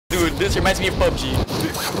This reminds me of PUBG.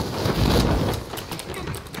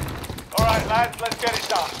 Alright lads, let's get it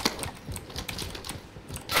done.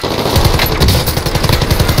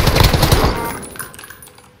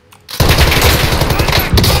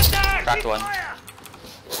 Cracked one.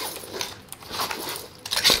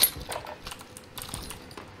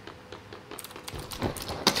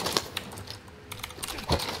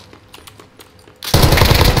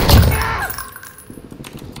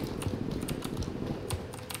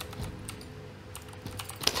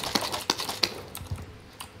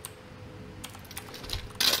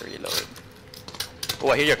 Reload. Oh,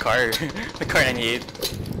 I hear your car. The car 98.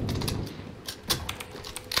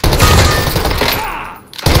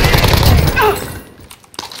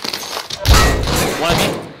 One of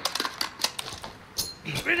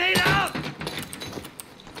me. Grenade out!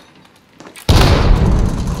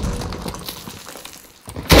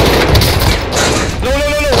 No,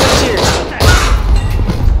 what's here?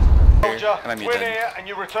 Soldier, Am I win muted? here and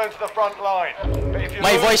you return to the front line. But if you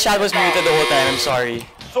My lose, voice chat was muted the whole time, I'm sorry.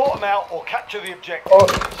 sort them out or capture the objective. Oh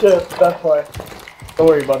shit, that's why. Don't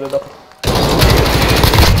worry about it though.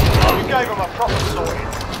 You gave them a proper sorting.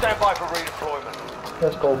 Stand by for redeployment.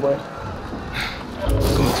 Let's go, boy.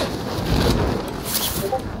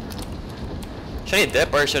 Should I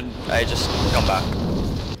dip or should I just come back?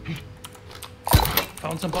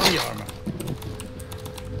 Found some body armor.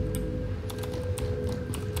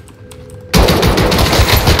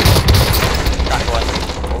 Crack one.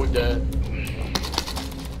 Oh, dead.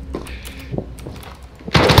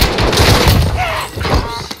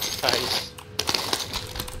 Nice.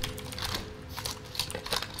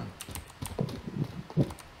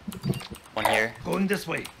 One here. Going this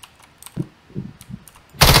way.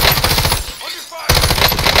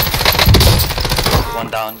 One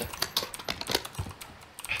downed.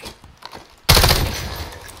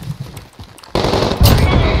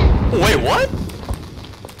 Wait, what?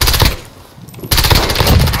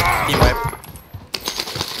 Team wipe.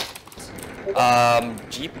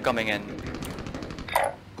 Jeep coming in.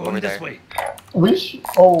 Going Over this there. way. Which?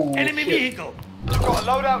 Oh, Enemy shit. vehicle. You've got a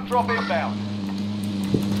loadout drop inbound.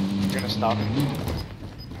 You're gonna stop it.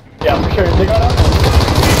 Yeah, for sure. They got out.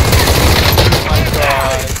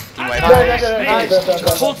 Team wipe.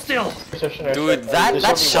 Hold still. Dude,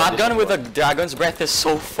 that shotgun with a dragon's breath is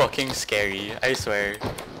so fucking scary. I swear.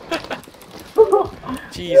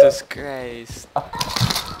 Jesus Christ.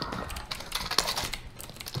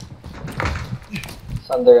 It's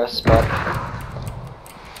under a spot.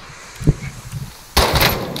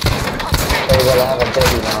 So you gotta have a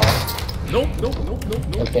baby now. Nope.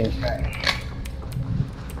 You can try.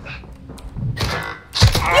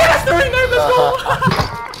 Yes, 39, let's go!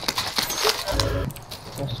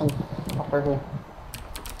 There's some upper who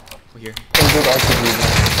We're here. can do the RPG.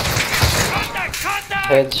 Contact!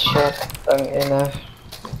 Headshot, ang ina.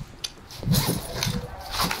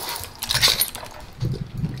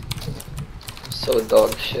 So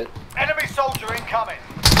dog shit. Enemy soldier incoming.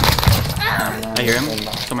 I hear him.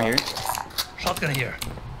 Somewhere here. Shotgun here.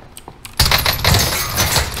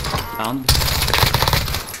 Found.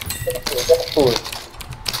 Cool.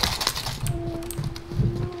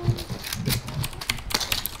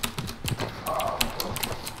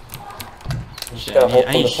 Shit, gotta I hope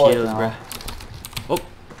for need the fourth shields, now. bruh. Oh.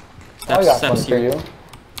 I got one Steps for here. you.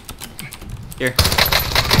 Here.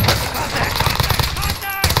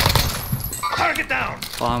 Target down.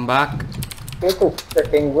 Fall him back. You're too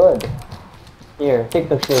freaking good. Here, take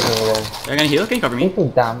the shield away. Are you gonna heal? Can you cover me? You're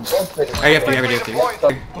too damn good for this. I have to, Here.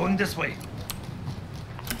 Going this way.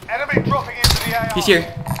 Enemy dropping into the AR. He's here.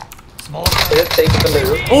 Small. Let's take from the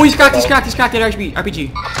roof. Oh, he's cracked that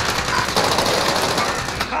RPG.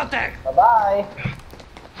 Contact. Bye-bye.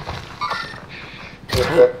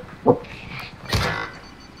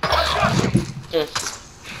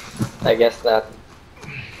 I guess that.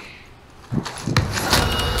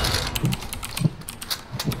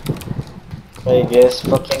 I guess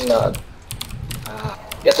fucking not.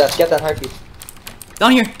 Get that heartbeat.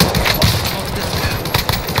 Down here.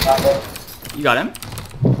 You got him?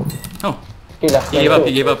 Oh. He left. He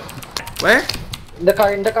gave up. Where? In the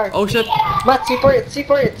car. Oh shit. Matt, see for it.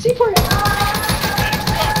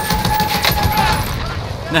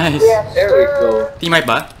 Nice. There we go. Team wipe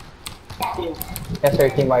ba? Yes sir,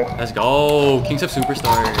 team wipe. Let's go. Kings of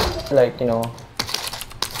Superstar. Like, you know.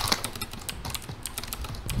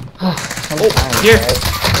 Here.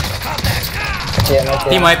 Yeah,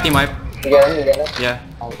 Team wipe. You get him? Yeah.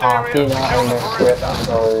 Sorry.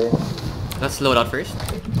 Let's load out first.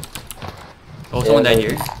 Oh, someone died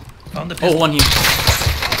here. Found the Oh, pistol. one here.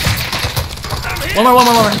 One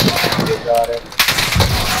more. You got it.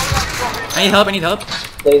 I need help.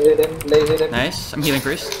 Laser them. Nice. I'm healing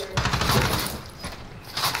first.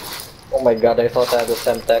 Oh my god, I thought I had a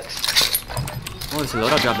Semtex. Oh, there's a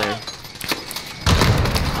loadout drop there.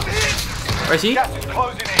 Where is he? Gas is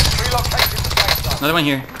closing in. Relocating the safe zone. Another one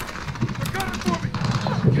here.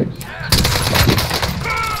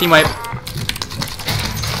 Team wipe.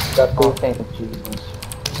 Got cool, thank you, Jesus.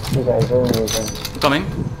 You guys are amazing. Coming.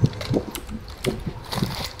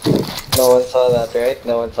 No one saw that, right?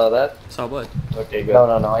 No one saw that? Saw what? Okay, good.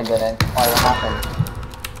 No, I didn't. Why, what happened?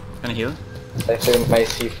 Gonna heal. I threw my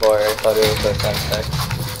C4, I thought it was a Semtex.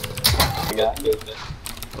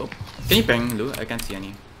 Oh. Can you ping, Lou? I can't see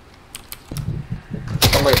any.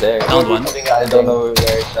 Somewhere there. Down one. I don't know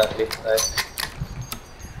where exactly.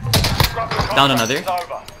 Down another. It's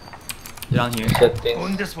over. Down here. Shit, things.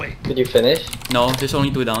 Going this way. Did you finish? No, there's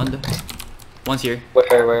only 2 downed. One's here.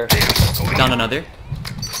 Where? Down another.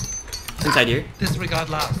 It's inside here. Disregard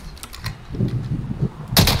last.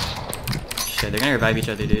 Shit, they're gonna revive each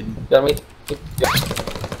other, dude. Got me?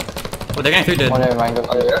 Oh, they're gonna through dead. One remind of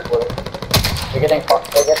there. They're getting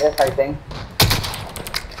fighting.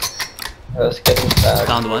 I was getting stabbed.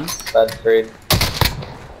 Downed one. Bad trade.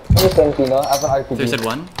 What is Sentino? I have an RPG. There's that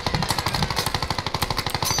one.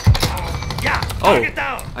 Yeah. Oh. Target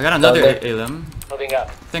down. I got another Down there. ALM. Moving up.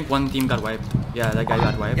 I think one team got wiped. Yeah, that guy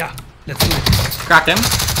got wiped. Yeah. Let's do it. Cracked him.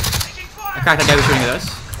 I cracked that guy who's shooting at us.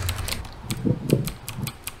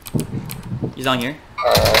 He's down here.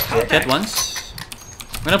 Hit once.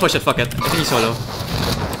 I'm gonna push it, fuck it. I think he's solo.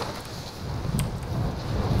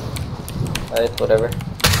 Alright, whatever.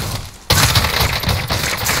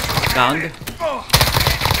 Downed.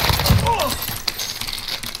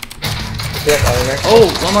 Yes, armor. Oh,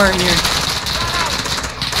 one more near.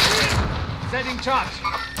 Sending charge.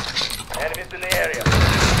 Enemies in the area.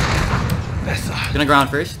 Bessa. Gonna ground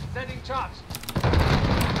first. Sending charge.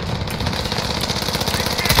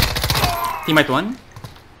 Teammate one.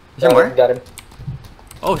 Is there more? Got him.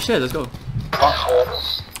 Oh shit, let's go.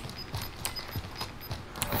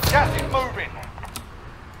 Gas is moving.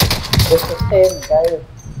 It's the same guy.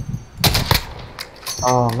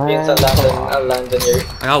 Oh man. I'll land in here.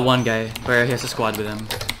 I got one guy where he has a squad with him.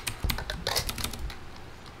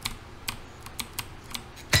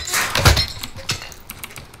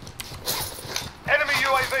 Enemy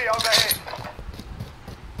UAV overhead.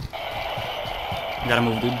 You gotta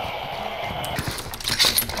move, dude.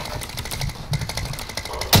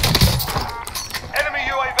 Enemy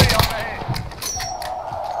UAV overhead.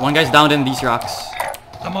 One guy's downed in these rocks.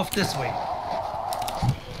 I'm off this way.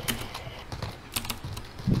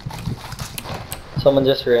 Someone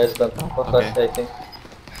just rezzed on top of us, Okay. I think.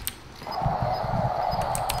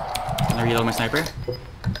 Gonna reload my sniper.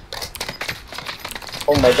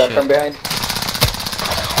 Oh my god, Shit. from behind.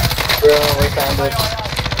 Bro, we found it.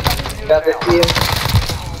 Got the team.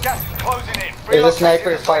 Gas is closing in. There's a Relocating sniper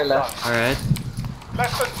the far safe left. zone. Alright.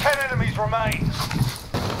 Less than 10 enemies remain.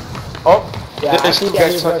 Oh, Yeah, there's I two see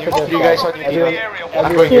guys that on he's you. working You guys on you. In the area.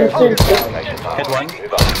 I'm going here. Hit one.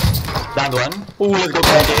 Downed one. Ooh, let's go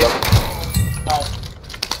connect.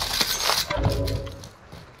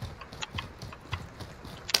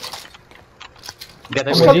 Get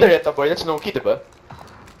Who's got the Reta boy? That's Noki, diba?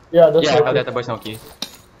 Yeah, that's Yeah, right. I'll get the boys no key.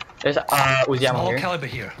 There's Uzi ammo Small here. caliber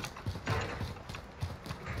here.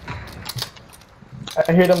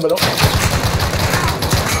 I hear them below.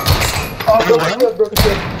 Oh, broken shield, broken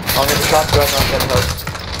shield. I'll get the shotgun on that house.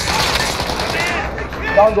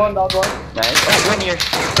 Down one, down one. Nice. Oh, one here. Oh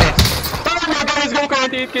my god, let's go,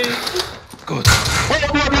 current 8k. Good. Wait,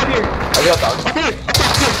 up here. I got down. Up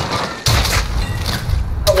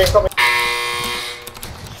here. Coming.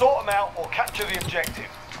 Sort them out or capture the objective.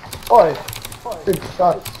 Oi. Good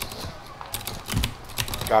shot.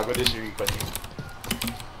 Gago, this is recon.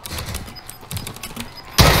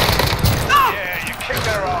 Yeah, you kicked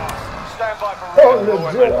their ass. Stand by for Oh, real.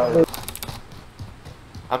 legit.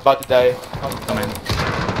 I'm about to die. Come in.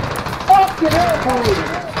 Fuck it up, dude.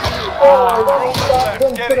 Oh, that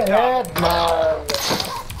shotgun Get to the it done. head, man.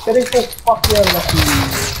 Getting so fucking unlucky.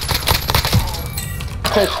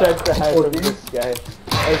 I tried to hide from this guy.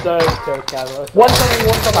 I saw his kill camera. One coming.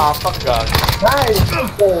 Ah, fuck God. Nice.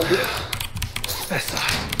 Oh, dude. Bessa.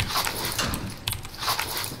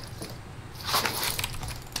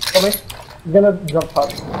 Coming. He's gonna jump up.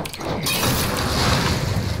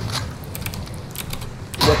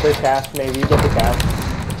 Get the cash, maybe. Get the cash.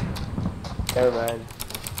 Never mind.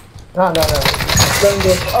 No.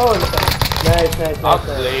 Oh, nice.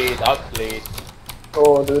 Outplayed.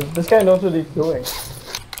 Oh, dude, this guy knows what he's doing.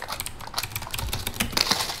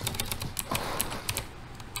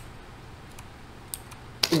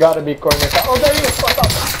 You gotta be corner. Oh, there he is. Fuck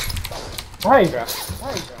up. Nice.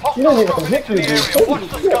 You don't even hit me, dude. Holy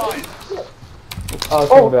shit.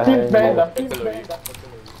 Oh, he's banned.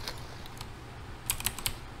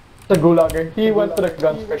 The gulager. He went to the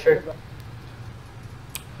guns for sure.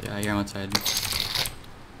 Yeah, I hear him outside.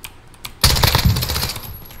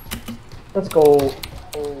 Let's go.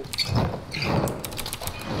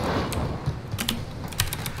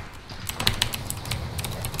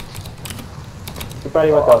 He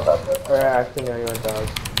probably went out. Or actually, no, he went out.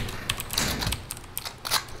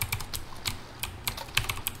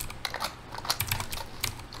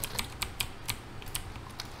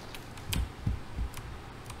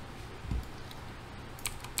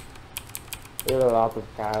 There's a lot of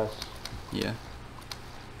cash. Yeah.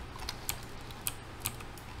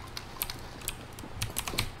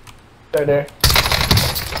 They're there.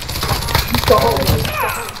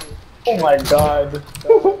 Oh my god.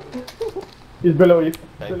 He's below you.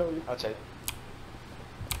 Below you. Outside.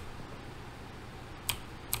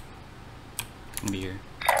 Can be here.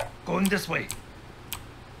 Going this way.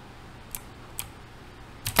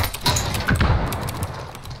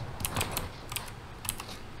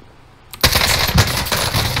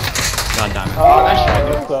 God damn it. Oh, nice try,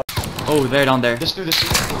 dude. Oh, they're down there. This two.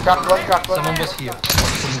 Cracked one. Someone was here.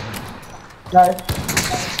 Nice.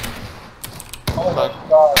 Oh my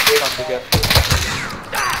God. again.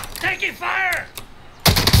 Taking fire!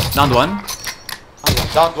 Downed one.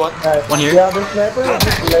 Down one. Nice. One here. Yeah, the sniper is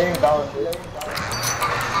just laying down.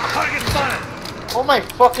 Target spotted! Oh my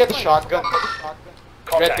fuck, get the shotgun.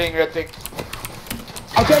 Red thing.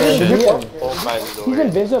 I can't even hit him. Oh my He's lord.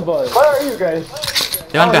 invisible. Where are you guys?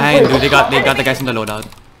 They went behind, dude. They got the guys in the loadout.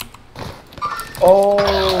 Oh,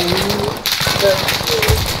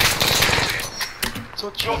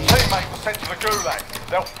 Your teammate was sent to the gulag.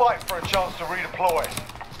 They'll fight for a chance to redeploy.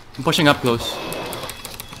 I'm pushing up close.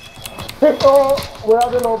 oh, we're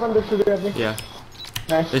out in open. They're shooting at me. Yeah.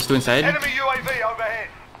 Nice. There's two inside. Enemy UAV overhead.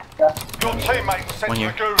 Yeah. Your teammate was sent One to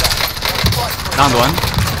here. the gulag. They'll fight for a Downed one.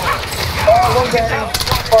 Oh, one gang.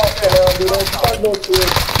 Fuck, dude. I no shit.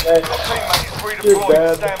 Nice. Your teammate is You're redeployed.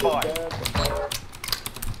 bad. Stand by.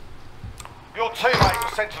 Your teammate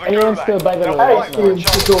was sent to the Anyone's gulag. still by the They'll way. fight for a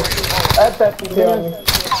chance to redeploy. That's that PK on me.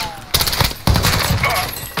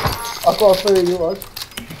 I'll call for you, us.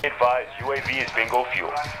 Advise, UAV is bingo fuel.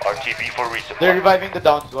 RTB for resupply. They're reviving the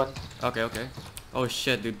downed one. Okay. Oh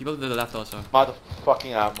shit, dude. People to the left also. I'm out of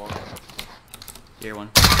fucking ammo. Here one.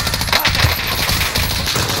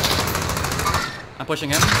 I'm pushing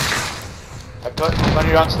him. I've got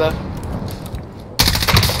 20 rounds left.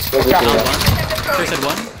 Down one. First at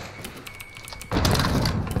one.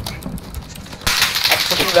 I'm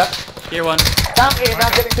pushing left. Here one. Damn it,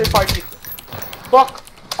 I'm getting third party. Fuck!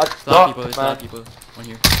 It's a lot of people. It's a lot of people. One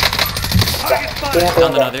here.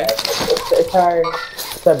 Down another. It's our...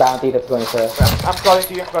 It's a bounty that's going for us. I'm calling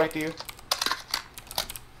to you,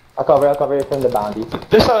 I'll cover you from the bounty.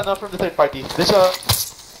 There's enough from the third party. There's a...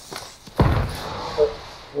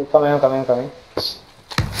 I'm coming.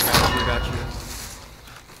 Got you.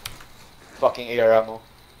 Fucking AR ammo.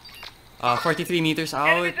 43 meters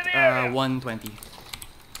out. 120.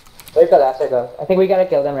 Where's the last circle? I think we gotta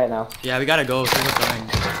kill them right now. Yeah, we gotta go. Circle's coming.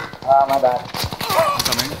 My bad. I'm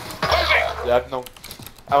coming. Yeah, I have no...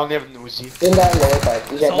 I only have an Uzi. In that lower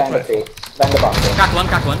part, you get bang the tree. Bang the box. Crack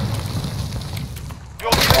one.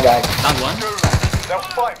 Your My bad. Down one. gulag. They'll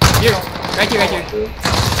fight for Here. Right here.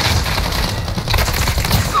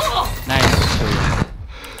 Nice.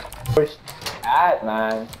 Push that,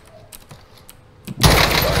 man.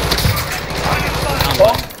 Down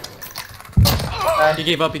one. He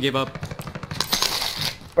gave up.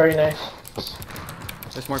 Very nice.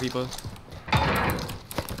 There's more people.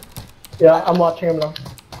 Yeah, I'm watching him now.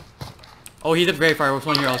 Oh, he did very far. There's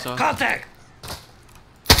one here also. Contact!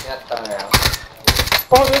 Yeah, turn around.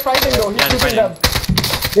 Oh, they're fighting though. He's Yeah, they're shooting them.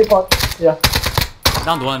 They fought. Yeah.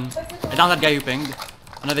 Downed one. I downed that guy who pinged.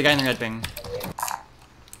 Another guy in the red ping.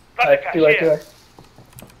 You like.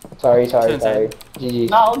 Sorry. Still inside. GG.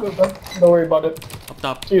 Nah, I'll go, bro. Don't worry about it. Up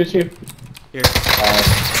top. See you. Here.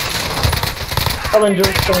 Come and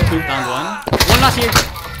Jules. Come and see. Downed one. One last here.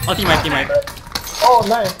 Oh, teammate. Oh,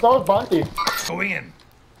 nice. That was bounty. Going in.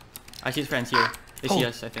 I see his friends here. They see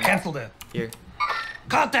us, I think. Cancel that. Here.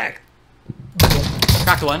 Contact!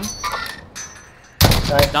 Cracked one.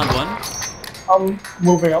 Nice. Downed one. I'm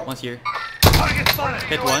moving up. One's here. Target spotted!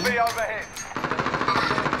 Hit one. UAV overhead.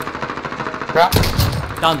 Crap.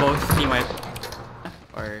 Down both. Team wipe.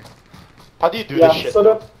 Or How do you do Yeah, this shit? so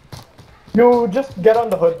that you just get on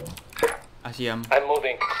the hood. I see him. I'm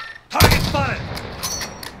moving. Target spotted!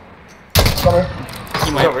 Come here.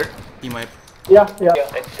 Team Over. wipe. Team wipe. Yeah.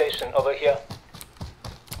 At station over here.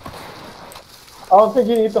 don't think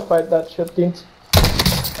you need to fight that shit, teams.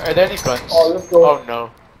 Are there any guns? Oh, let's go. Oh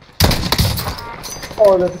no.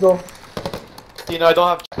 Oh, let's go. You know, I don't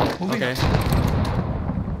have. Okay.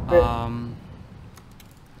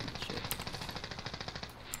 Shit.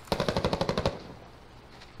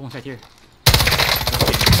 One's right here.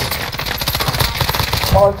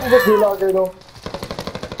 Oh, it's the G-Logger though.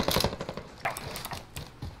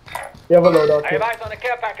 You have a loadout here. eyes on the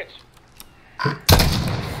care package.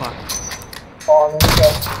 Fuck. Oh,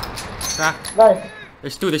 nice. Crack. Nice.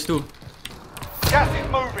 There's two. Gas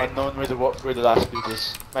is moving. Unknown where the last dude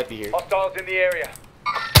is. Might be here. Hostiles in the area.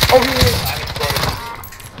 Oh, here.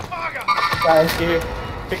 Nice. Here.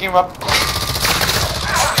 Picking him up.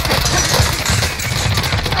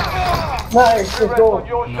 Nice, let's go. On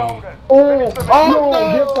your shoulders. Oh, no. Do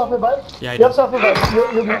you have stuff revive? Yeah, I You do. have stuff revive.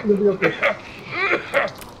 You'll be okay.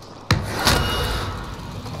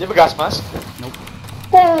 You have a gas mask? Nope.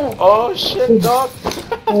 Oh, Oh shit, dog.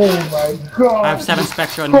 oh my god. I have 7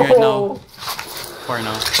 Spectra on me right now. 4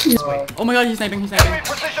 now. Oh my god, he's sniping. Enemy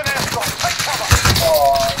precision airstrike. Take cover.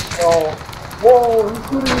 Oh, no. Whoa, he's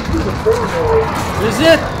shooting me through the face. This is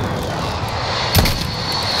it!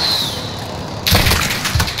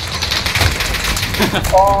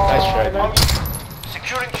 Oh, Nice try.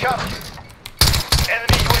 Securing Charlie.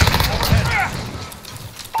 Enemy UAV overhead.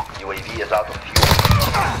 UAV is out of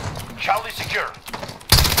fuel. Charlie secure.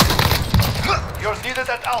 You're needed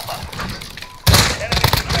at Alpha. Enemy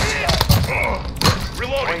secured.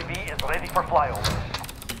 Reloading. UAV is ready for flyover.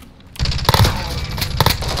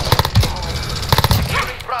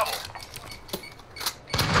 Securing Bravo.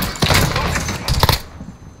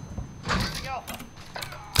 Losing Alpha.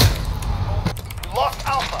 Lost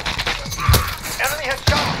Alpha. Enemy has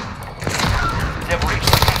Charlie. Debris.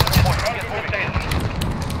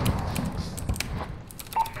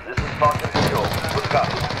 This is Falcon Control. Good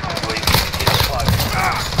copy. UAV is flying.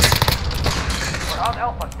 We're on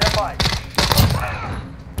Alpha. Stand by.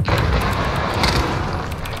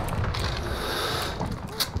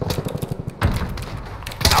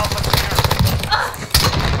 Alpha secure.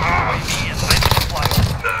 UAV is ready to fly.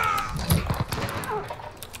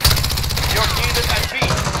 You're needed at B.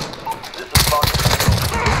 This is Falcon Control.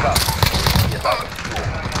 Good copy. UAV is out of fuel.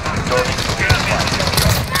 Returning to flight.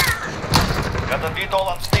 Got a VTOL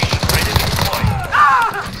on station, ready to deploy.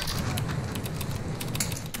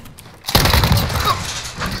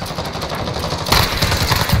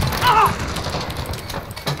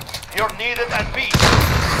 You're needed at B.